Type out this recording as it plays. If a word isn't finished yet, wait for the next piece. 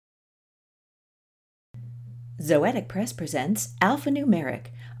Zoetic Press presents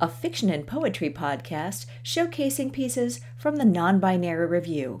Alphanumeric, a fiction and poetry podcast showcasing pieces from the NonBinary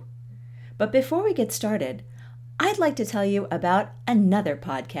Review. But before we get started, I'd like to tell you about another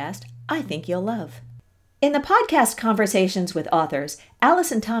podcast I think you'll love. In the podcast Conversations with Authors,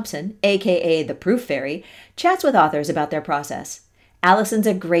 Allison Thompson, aka the Proof Fairy, chats with authors about their process. Allison's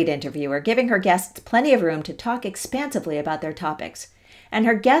a great interviewer, giving her guests plenty of room to talk expansively about their topics. And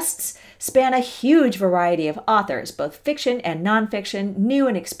her guests span a huge variety of authors, both fiction and nonfiction, new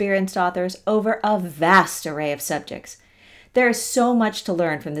and experienced authors, over a vast array of subjects. There is so much to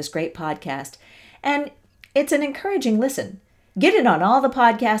learn from this great podcast, and it's an encouraging listen. Get it on all the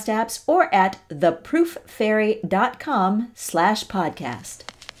podcast apps or at theprooffairy.com/podcast.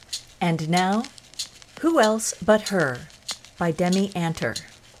 And now, Who Else But Her by Demi Anter.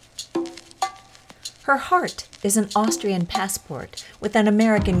 Her heart is an Austrian passport with an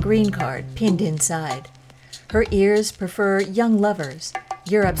American green card pinned inside. Her ears prefer young lovers,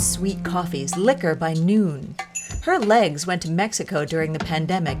 Europe's sweet coffees, liquor by noon. Her legs went to Mexico during the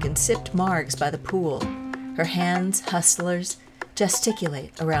pandemic and sipped margs by the pool. Her hands, hustlers,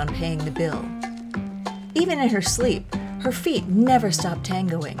 gesticulate around paying the bill. Even in her sleep, her feet never stop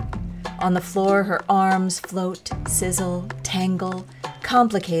tangoing. On the floor, her arms float, sizzle, tangle,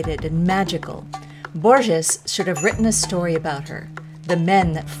 complicated and magical. Borges should have written a story about her. The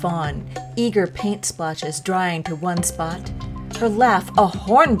men that fawn, eager paint splotches drying to one spot. Her laugh a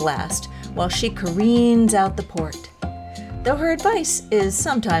horn blast while she careens out the port. Though her advice is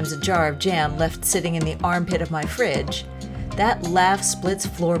sometimes a jar of jam left sitting in the armpit of my fridge, that laugh splits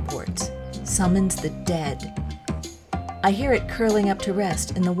floorboards, summons the dead. I hear it curling up to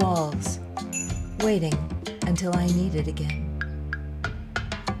rest in the walls, waiting until I need it again.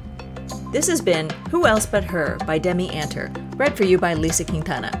 This has been Who Else But Her by Demi Anter, read for you by Lisa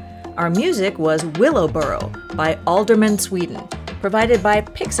Quintana. Our music was Willowborough by Alderman Sweden, provided by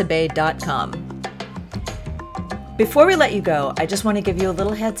Pixabay.com. Before we let you go, I just want to give you a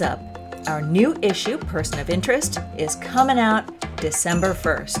little heads up. Our new issue, Person of Interest, is coming out December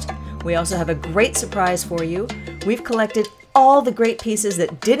 1st. We also have a great surprise for you. We've collected all the great pieces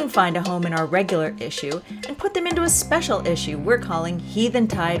that didn't find a home in our regular issue and put them into a special issue we're calling Heathen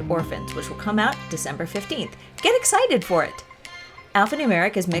Tide Orphans, which will come out December 15th. Get excited for it!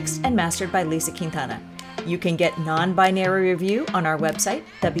 Alphanumeric is mixed and mastered by Lisa Quintana. You can get NonBinary Review on our website,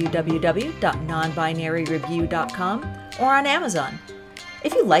 www.nonbinaryreview.com, or on Amazon.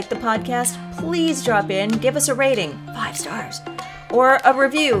 If you like the podcast, please drop in, give us a rating, 5 stars, or a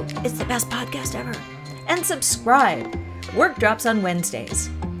review, it's the best podcast ever, and subscribe. Work drops on Wednesdays.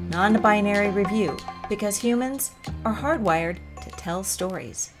 Non-Binary Review, because humans are hardwired to tell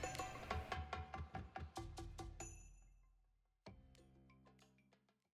stories.